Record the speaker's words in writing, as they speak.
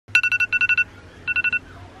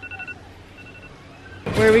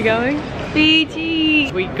Where are we going?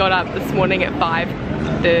 Fiji! We got up this morning at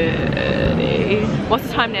 5:30. What's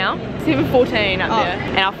the time now? 7:14 up there.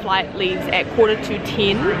 And our flight leaves at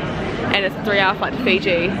 9:45 and it's a 3-hour flight to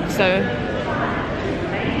Fiji. So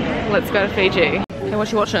let's go to Fiji. Hey,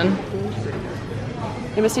 what you watching?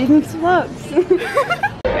 Emma Stevens vlogs.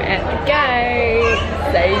 We're at the gate.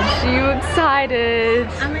 Sage, you excited?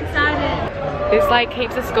 I'm excited. There's like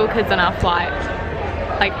heaps of school kids on our flight.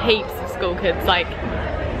 Like heaps of school kids. Like,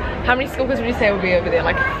 how many school kids would you say would be over there?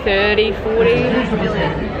 Like 30, 40?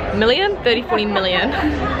 Million? 30, 40 million.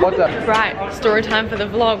 What's up? Right, story time for the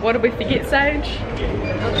vlog. What did we forget, Sage?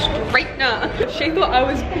 Straightener. She thought I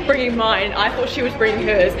was bringing mine. I thought she was bringing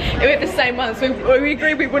hers. And we had the same one, so we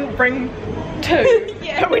agreed we wouldn't bring 2.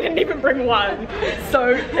 Yeah. But we didn't even bring 1.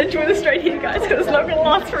 So enjoy the straight hair, guys, because it's not going to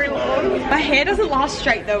last very long. My hair doesn't last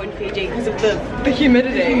straight though in Fiji because of the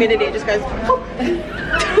humidity. The humidity, it just goes.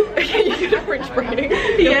 Okay, you did a French braiding.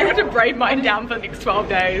 You're going to have to braid mine down for the next 12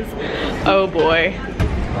 days. Oh boy.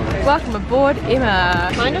 Welcome aboard,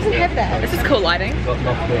 Emma. Mine doesn't have that. This is cool lighting.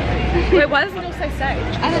 Wait, why doesn't it all say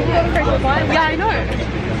Sage? I don't know. Yeah, I know.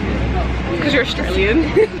 Because you're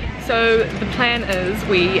Australian. So the plan is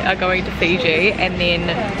we are going to Fiji, and then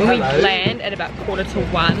when we land at about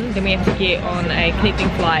 1:45, then we have to get on a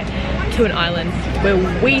connecting flight to an island where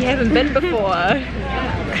we haven't been before.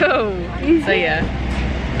 Cool. So yeah,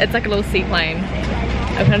 it's like a little seaplane.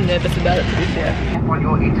 I'm kind of nervous about it, to be fair. On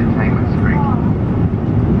your entertainment screen.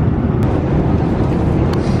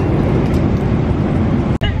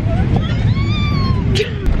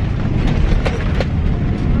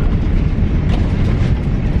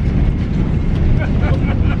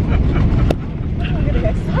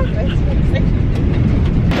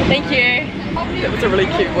 Thank you. That was a really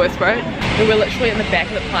cute voice, right? And we're literally in the back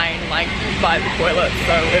of the plane, like by the toilet,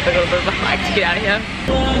 so we've got a bit of a hike to get out of here.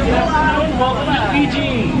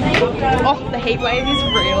 Oh, the heat wave is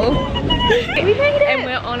real. And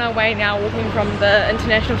we're on our way now, walking from the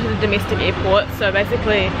international to the domestic airport. So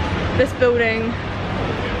basically, this building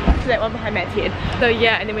to that one behind Matt's head. So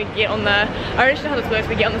yeah, and then we get on the, I don't know how this works,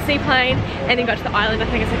 we get on the seaplane and then go to the island. I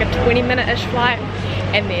think it's like a 20-minute-ish flight,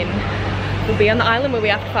 and then we'll be on the island where we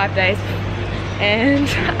are for 5 days. And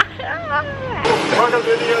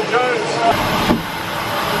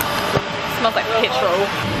smells like petrol. You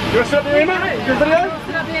want to sit up there, Emma? Your video? No,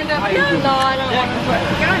 I don't want to.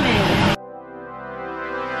 Go on then.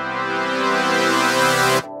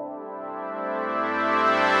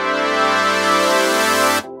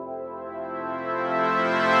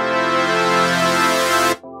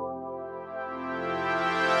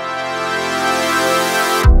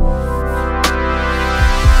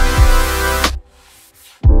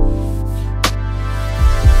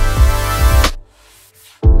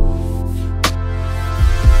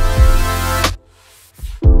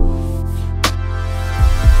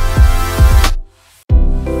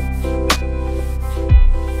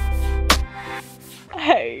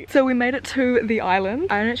 So we made it to the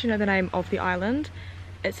island. I don't actually know the name of the island.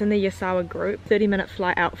 It's in the Yasawa group. 30-minute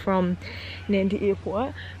flight out from Nandi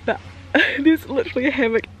Airport. But there's literally a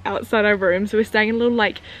hammock outside our room. So we're staying in a little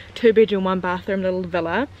like 2-bedroom, 1-bathroom little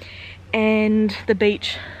villa. And the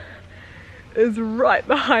beach is right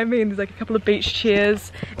behind me. And there's like a couple of beach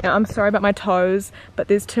chairs. Now I'm sorry about my toes, but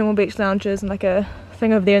there's 2 more beach lounges and like a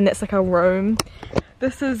thing over there, and that's like a room.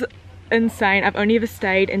 This is insane. I've only ever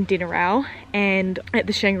stayed in Denarau and at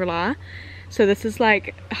the Shangri-La, so this is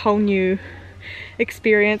like a whole new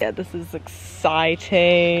experience. Yeah, this is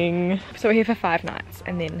exciting. So we're here for 5 nights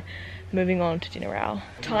and then moving on to Denarau.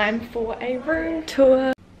 Time for a room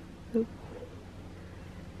tour.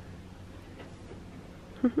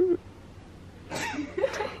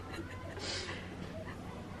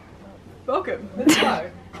 Welcome, let's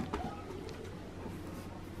go.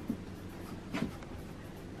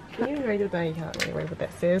 Can you read it? No, you can't really read what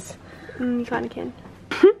that says. You kind of can.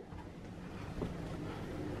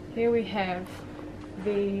 Here we have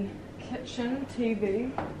the kitchen,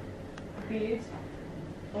 TV, bed,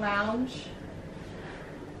 lounge.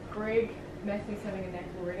 Greg, Matthew's having a nap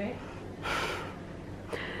already.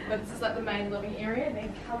 But this is like the main living area, and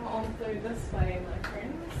then come on through this way, my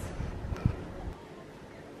friends.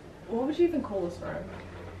 What would you even call this room?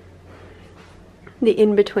 The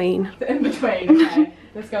in-between. The in-between, okay.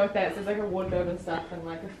 Let's go with that. So there's like a wardrobe and stuff, and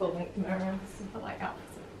like a full-length mirror for like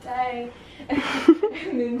outfits of the day.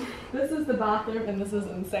 And then this is the bathroom, and this is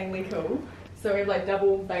insanely cool. So we have like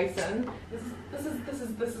double basin. This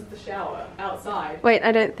is the shower outside. Wait,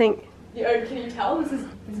 I don't think. Can you tell? There's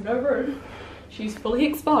no room. She's fully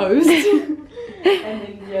exposed. And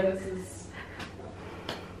then yeah, this is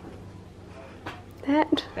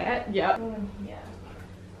that. yeah. Yeah.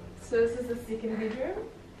 So this is the second bedroom,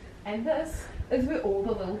 and this is where all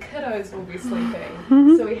the little kiddos will be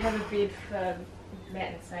sleeping. So we have a bed for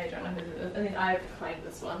Matt and Sage, I don't know who it is, and then I've claimed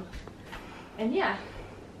this one. And yeah,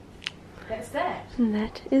 that's that. And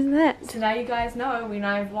that is that. So now you guys know, when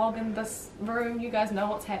I vlog in this room, you guys know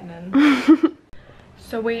what's happening.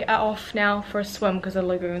 So we are off now for a swim because the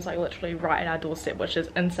lagoon is like literally right at our doorstep, which is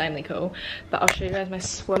insanely cool. But I'll show you guys my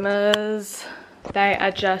swimmers. They are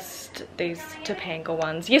just these Topanga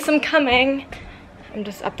ones. Yes, I'm coming. I'm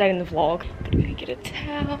just updating the vlog. Gotta go get a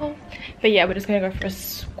towel. But yeah, we're just gonna go for a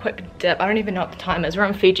quick dip. I don't even know what the time is. We're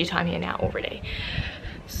on Fiji time here now already.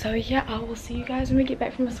 So yeah, I will see you guys when we get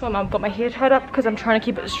back from the swim. I've got my hair tied up because I'm trying to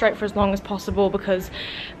keep it straight for as long as possible, because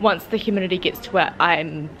once the humidity gets to it,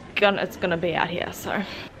 it's gonna be out here. So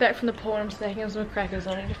back from the pool, I'm snacking on some crackers.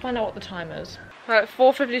 I need to find out what the time is. Alright,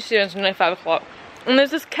 4:57, it's nearly 5 o'clock. And there's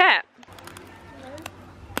this cat.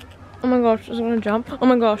 Oh my gosh, is it gonna jump? Oh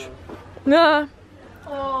my gosh. No.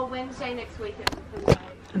 Oh, Wednesday next week is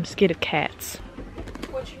I'm scared of cats.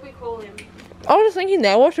 What should we call him? I was thinking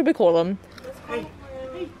that, what should we call them?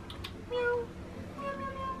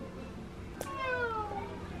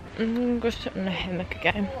 I'm gonna sit in a hammock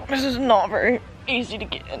again. This is not very easy to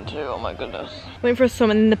get into, oh my goodness. Went for a swim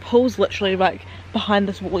and the pool's literally like behind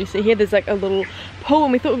this wall. You see here, there's like a little pool,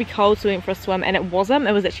 and we thought it would be cold, so we went for a swim, and it wasn't.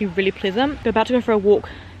 It was actually really pleasant. We're about to go for a walk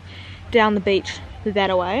down the beach that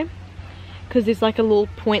away, because there's like a little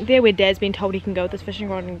point there where Dad's been told he can go with his fishing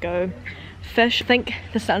rod and go fish. I think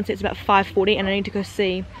the sunset's about 5:40, and I need to go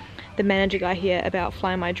see the manager guy here about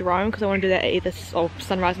flying my drone, because I want to do that at either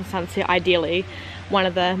sunrise and sunset, ideally one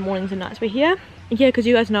of the mornings and nights we're here. Yeah, because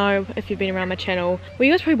you guys know, if you've been around my channel, well,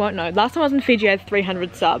 you guys probably won't know, last time I was in Fiji I had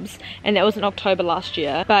 300 subs, and that was in October last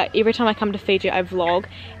year. But every time I come to Fiji I vlog,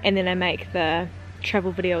 and then I make the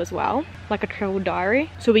travel video as well, like a travel diary.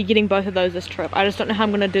 So we're getting both of those this trip. I just don't know how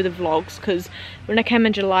I'm going to do the vlogs, because when I came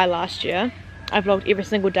in July last year, I vlogged every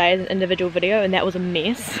single day as an individual video, and that was a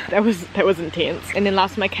mess. That was intense. And then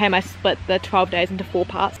last time I came, I split the 12 days into 4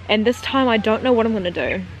 parts. And this time I don't know what I'm gonna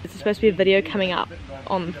do. There's supposed to be a video coming up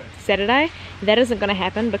on Saturday. That isn't gonna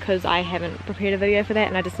happen because I haven't prepared a video for that,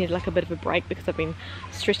 and I just need like a bit of a break because I've been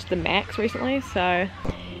stressed to the max recently. So,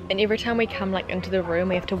 and every time we come like into the room,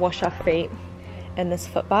 we have to wash our feet in this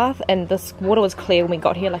foot bath, and this water was clear when we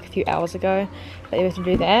got here like a few hours ago, but you have to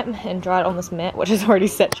do that and dry it on this mat, which is already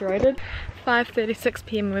saturated. 5:36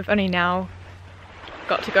 p.m. and we've only now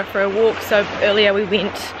got to go for a walk. So earlier we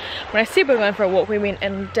went, when I said we were going for a walk, we went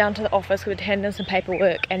down to the office, we would hand in some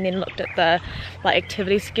paperwork, and then looked at the like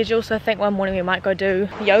activity schedule. So I think one morning we might go do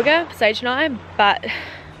yoga, Sage and I, but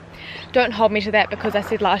don't hold me to that, because I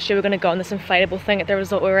said last year we were going to go on this inflatable thing at the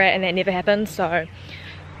resort we were at, and that never happened. So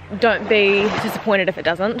don't be disappointed if it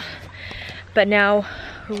doesn't. But now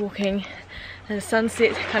we're walking, and the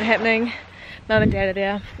sunset kind of happening. Mum and Dad are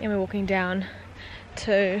there, and we're walking down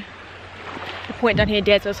to the point down here.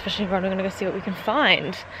 Dad's got his fishing rod. We're gonna go see what we can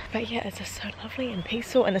find. But yeah, it's just so lovely and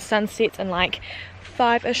peaceful, and the sun sets in like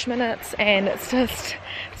 5-ish minutes, and it's just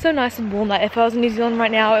so nice and warm. Like if I was in New Zealand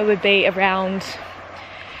right now, it would be around,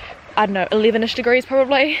 I don't know, 11-ish degrees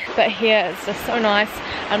probably. But here it's just so nice.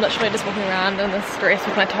 I'm literally just walking around in this dress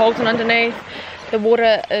with my togs on underneath. The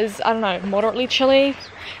water is, I don't know, moderately chilly,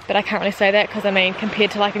 but I can't really say that, because I mean,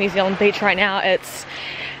 compared to like a New Zealand beach right now, it's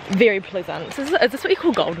very pleasant. So is this what you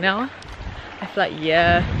call golden hour? I feel like,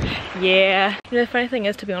 yeah. You know, the funny thing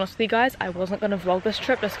is, to be honest with you guys, I wasn't going to vlog this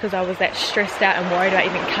trip just because I was that stressed out and worried about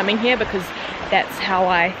even coming here, because that's how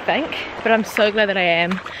I think. But I'm so glad that I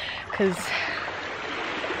am, because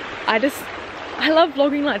I love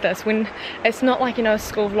vlogging like this, when it's not like, you know, a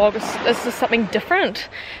school vlog. It's just something different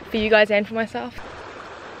for you guys and for myself.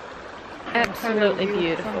 Absolutely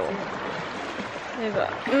beautiful.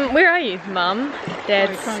 Where are you, Mum?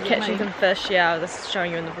 Dad's catching some fish. Yeah, I was just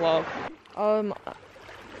showing you in the vlog.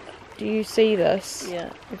 Do you see this?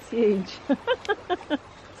 Yeah, it's huge.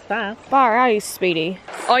 It's fast. Far are you, Speedy?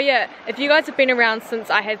 Oh yeah, if you guys have been around since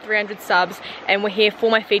I had 300 subs and were here for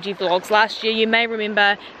my Fiji vlogs last year, you may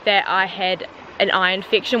remember that I had an eye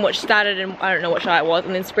infection, which started in, I don't know which eye it was,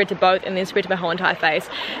 and then spread to both, and then spread to my whole entire face.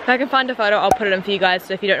 If I can find a photo, I'll put it in for you guys,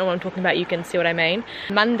 so if you don't know what I'm talking about, you can see what I mean.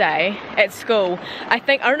 Monday at school, I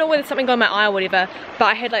don't know whether something got in my eye or whatever, but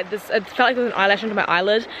I had like this, it felt like there was an eyelash under my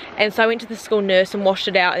eyelid, and so I went to the school nurse and washed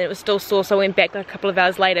it out, and it was still sore. So I went back like a couple of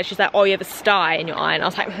hours later. She's like, oh, you have a sty in your eye, and I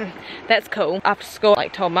was like, that's cool. After school,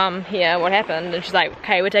 like, told Mum here what happened, and she's like,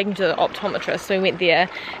 okay, we're taking you to the optometrist. So we went there.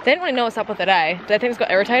 They didn't really know what's up with it, eh? Do they think it's got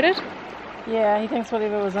irritated? Yeah, he thinks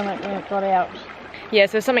whatever was in it when it got out. Yeah,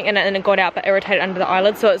 so there's something in it and it got out but irritated under the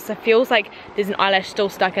eyelid, so it feels like there's an eyelash still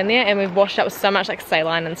stuck in there, and we've washed up with so much like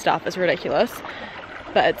saline and stuff. It's ridiculous.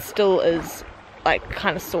 but it still is like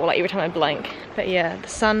kind of sore like every time I blink. But yeah, the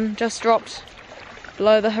sun just dropped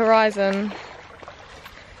below the horizon,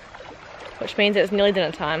 which means it's nearly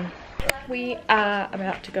dinner time. We are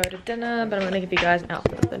about to go to dinner, but I'm going to give you guys an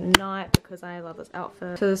outfit of the night because I love this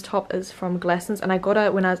outfit. So this top is from Glassons, and I got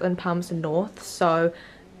it when I was in Palmerston North, so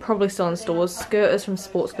probably still in stores. Skirt is from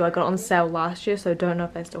Sports Girl. I got it on sale last year, so don't know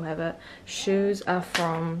if they still have it. Shoes are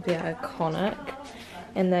from the Iconic,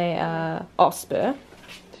 and they are Osper.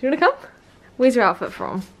 Do you want to come? Where's your outfit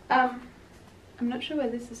from? I'm not sure where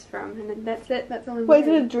this is from, and that's it. That's all I'm Wait, is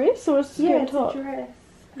wearing. it a dress or a skirt Yeah, and it's top? a dress.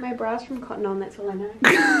 My bra's from Cotton On, that's all I know.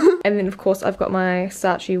 And then of course I've got my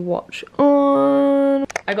Sachii watch on.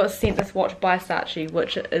 I got sent this watch by Sachii,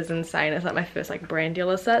 which is insane. It's like my first like brand deal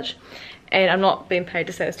as such. And I'm not being paid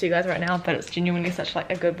to say this to you guys right now, but it's genuinely such like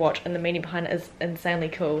a good watch, and the meaning behind it is insanely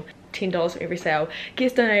cool. $10 for every sale.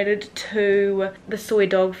 Gets donated to the Soy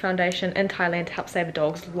Dog Foundation in Thailand to help save a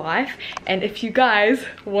dog's life. And if you guys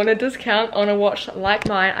want a discount on a watch like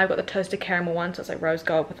mine, I've got the toasted caramel one, so it's like rose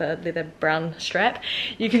gold with a leather brown strap.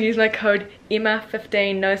 You can use my code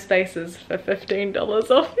EMMA15, no spaces, for $15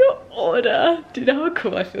 off your order. Do you know how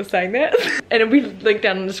cool I feel saying that? And it'll be linked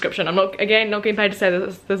down in the description. I'm not getting paid to say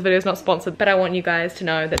this video is not sponsored, but I want you guys to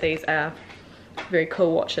know that these are very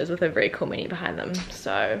cool watches with a very cool meaning behind them.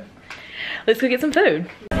 So let's go get some food.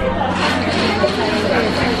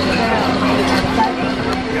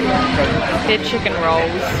 They're chicken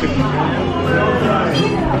rolls.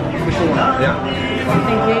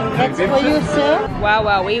 Thank you. That's for you, sir. Wow,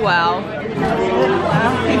 wow, wee wow.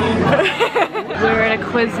 We're at a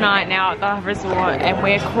quiz night now at the resort, and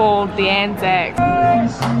we're called the Anzacs.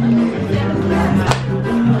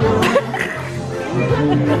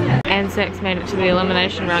 Anzacs made it to the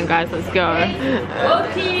elimination round, guys. Let's go.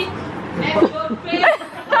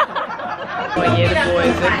 Oh yeah, the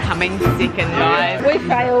boys are coming second, guys. We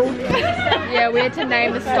failed. Yeah, we had to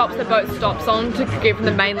name the stops the boat stops on to get from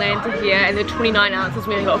the mainland to here, and they're 29 ounces,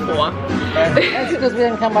 we only got 4. That's because we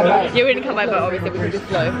didn't come by boat. Yeah, we didn't come by boat, obviously, we just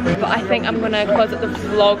flew. But I think I'm gonna close up the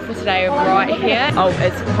vlog for today right here. Oh,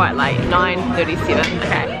 it's quite late, 9:37.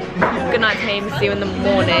 Okay. Good night, team. See you in the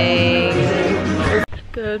morning.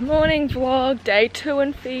 Good morning vlog, day 2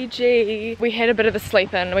 in Fiji. We had a bit of a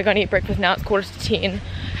sleep in. We're going to eat breakfast now. It's 9:45.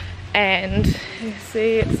 And you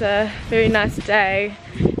see it's a very nice day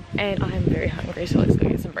and I'm very hungry, so let's go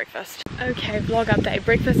get some breakfast. Okay, vlog update.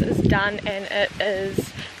 Breakfast is done and it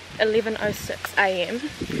is 11:06 AM.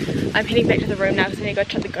 I'm heading back to the room now because I need to go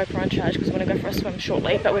chuck the GoPro on charge because I want to go for a swim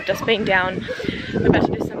shortly, but we've just been down. We're about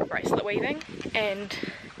to do some bracelet weaving, and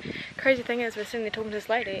crazy thing is we're sitting there talking to this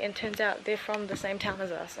lady and turns out they're from the same town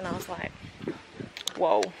as us, and I was like,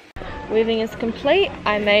 whoa. Weaving is complete.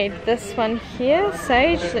 I made this one here,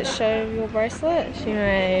 Sage. Let's show your bracelet. She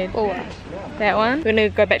made that one. We're gonna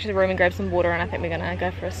go back to the room and grab some water, and I think we're gonna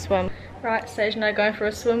go for a swim. Right, Sage and I are going for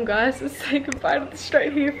a swim, guys. Let's say goodbye to the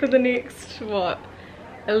straight hair for the next, what,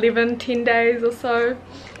 10 days or so.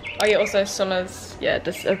 Oh yeah, also swimmers, yeah,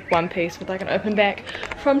 just a one piece with like an open back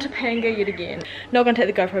from Topanga yet again. Not gonna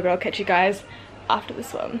take the GoPro, but I'll catch you guys after the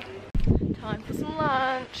swim. Time for some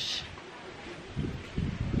lunch.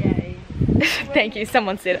 Yay. Thank you,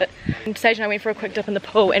 someone said it. And Sage and I went for a quick dip in the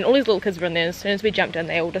pool, and all these little kids were in there. As soon as we jumped in,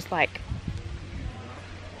 they all just like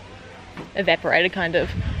evaporated kind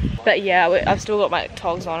of. But yeah, I've still got my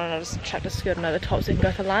togs on, and I just chucked a skirt and over the top so we can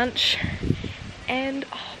go for lunch. And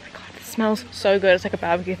oh my god, it smells so good. It's like a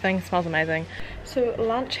barbecue thing. It smells amazing. So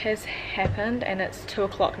lunch has happened and it's 2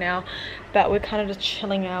 o'clock now, but we're kind of just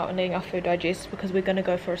chilling out and letting our food digest because we're going to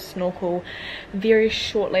go for a snorkel very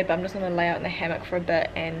shortly. But I'm just going to lay out in the hammock for a bit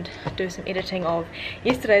and do some editing of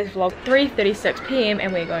yesterday's vlog. 3:36 PM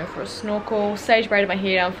and we're going for a snorkel. Sage braided my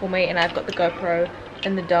hair down for me and I've got the GoPro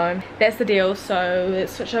in the dome. That's the deal, so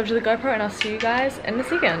let's switch over to the GoPro and I'll see you guys in a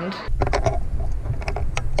second.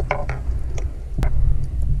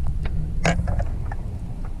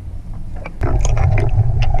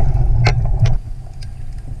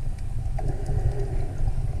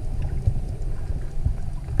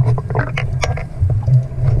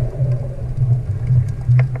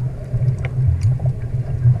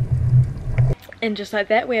 And just like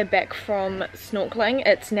that, we're back from snorkeling.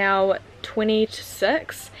 It's now 20 to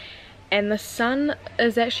 6 and the sun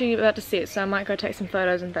is actually about to set, so I might go take some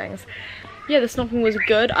photos and things. Yeah, the snorkeling was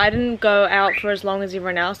good. I didn't go out for as long as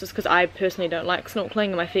everyone else just because I personally don't like snorkeling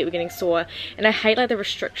and my feet were getting sore, and I hate like the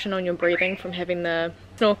restriction on your breathing from having the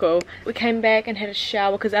snorkel. We came back and had a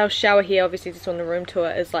shower because our shower here, obviously just on the room tour,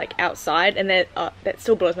 is like outside, and that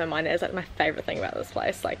still blows my mind. That is like my favorite thing about this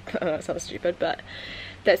place. Like, I know it sounds stupid, but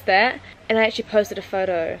that's that. And I actually posted a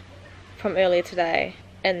photo from earlier today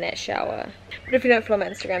in that shower. But if you don't follow my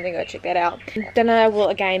Instagram, then go check that out. Dinner will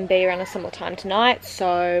again be around a similar time tonight,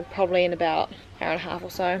 so probably in about an hour and a half or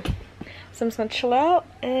so. So I'm just gonna chill out,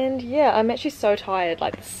 and yeah, I'm actually so tired.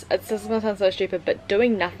 Like, this is gonna sound so stupid, but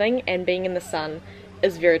doing nothing and being in the sun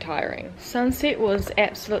is very tiring. Sunset was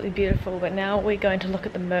absolutely beautiful, but now we're going to look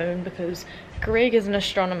at the moon because Greg is an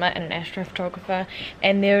astronomer and an astrophotographer,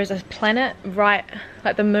 and there is a planet right,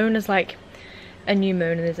 like the moon is like a new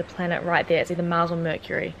moon, and there's a planet right there. It's either Mars or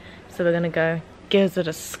Mercury, so we're gonna go give it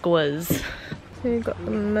a squiz. So you've got the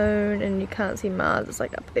moon and you can't see Mars, it's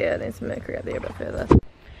like up there, there's Mercury up there a bit further.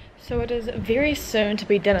 So it is very soon to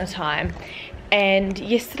be dinner time, and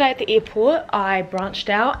yesterday at the airport I branched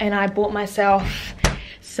out and I bought myself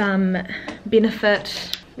some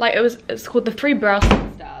Benefit, like it's called the 3 Brow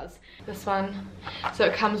Stars, this one. So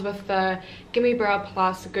it comes with the Gimme Brow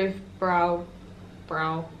Plus, Goof Proof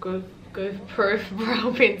Brow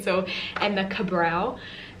Pencil, and the Ka-Brow.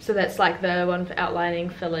 So that's like the one for outlining,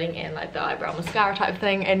 filling, and like the eyebrow mascara type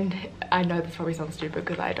thing. And I know this probably sounds stupid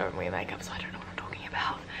because I don't wear makeup, so I don't know what I'm talking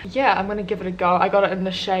about. Yeah, I'm gonna give it a go. I got it in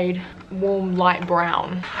the shade warm light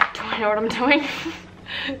brown. Do I know what I'm doing?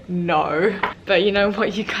 No, but you know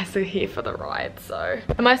what, you guys are here for the ride. So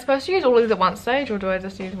am I supposed to use all of these at one stage, or do I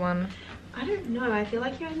just use one? I don't know, I feel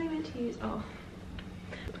like you're only meant to use, oh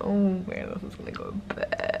man, this is gonna go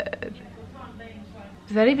bad.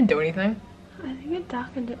 Does that even do anything? I think it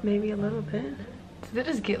darkened it maybe a little bit. Does it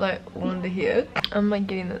just get like all under here? I'm like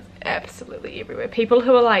getting this absolutely everywhere. People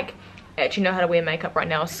who are like actually know how to wear makeup right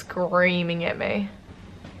now are screaming at me.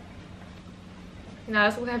 No, I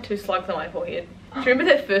just have 2 slugs on my forehead. Do you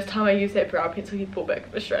remember that first time I used that brow pencil you brought back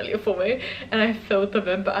from Australia for me? And I filled them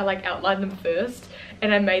in, but I like outlined them first.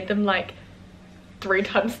 And I made them like 3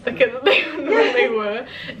 times thicker than they normally were.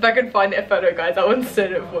 If I can find that photo, guys, I'll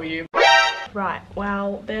insert it for you. Right,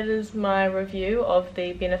 well, that is my review of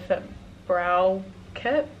the Benefit Brow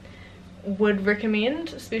Kit. Would recommend,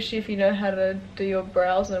 especially if you know how to do your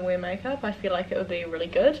brows and wear makeup. I feel like it would be really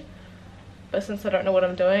good. But since I don't know what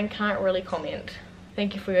I'm doing, can't really comment.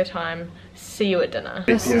 Thank you for your time. See you at dinner.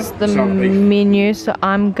 This is the menu, so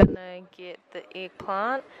I'm gonna get the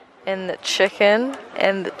eggplant and the chicken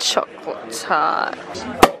and the chocolate tart.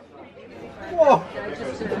 Whoa.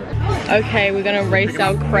 Okay, we're gonna race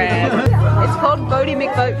our crab. It's called Bodie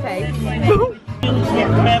McBoat Cake.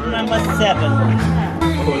 Crab number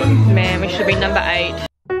 7. Man, we should be number 8.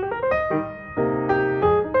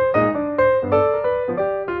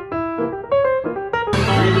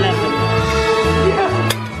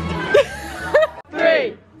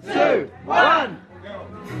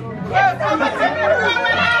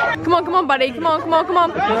 Come on, buddy. Come on.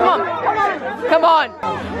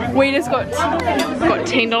 We just got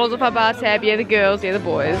 $10 off our bar tab. Yeah, the girls. Yeah, the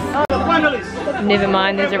boys. Never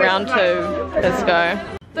mind. There's a round 2. Let's go.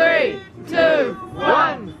 3, 2,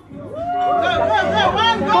 1.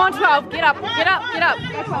 Come on, 12. Get up. Come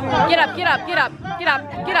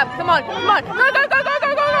on. Go.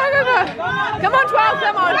 Come on, 12.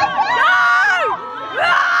 Come on.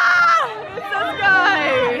 No! It's this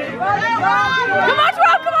guy. Come on,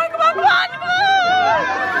 12. Come on.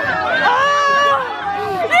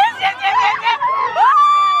 Oh! Yes.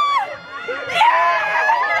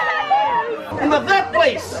 In the that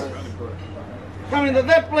place. Coming to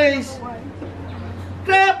that place.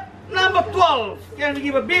 Crab number 12. Can we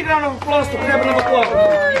give a big round of applause to crab number 12?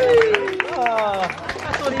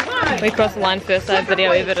 We crossed the line first. I have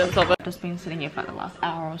video evidence of it. I've just been sitting here for like the last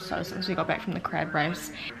hour or so since we got back from the crab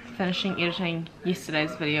race. Finishing editing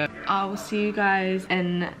yesterday's video. I will see you guys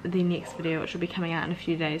in the next video, which will be coming out in a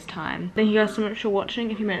few days time. Thank you guys so much for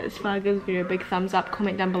watching. If you made it this far, give this video a big thumbs up,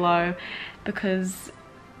 comment down below, because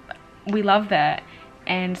we love that.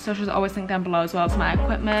 And socials are always linked down below, as well as my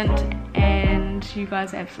equipment. And you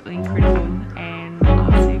guys are absolutely incredible, and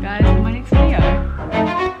I'll see you guys in my next video.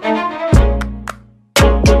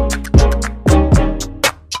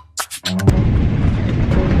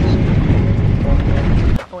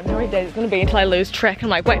 Day it's gonna be until I lose track. I'm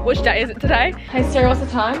like, wait, which day is it today? Hey Siri, what's the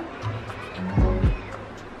time?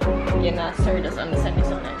 Yeah, nah, Siri doesn't understand New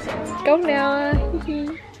Zealand accents. Golden hour.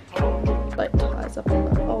 Like ties up on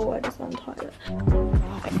the, oh, I just untied it.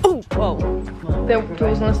 Oh, whoa. The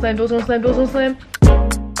doors on the slam.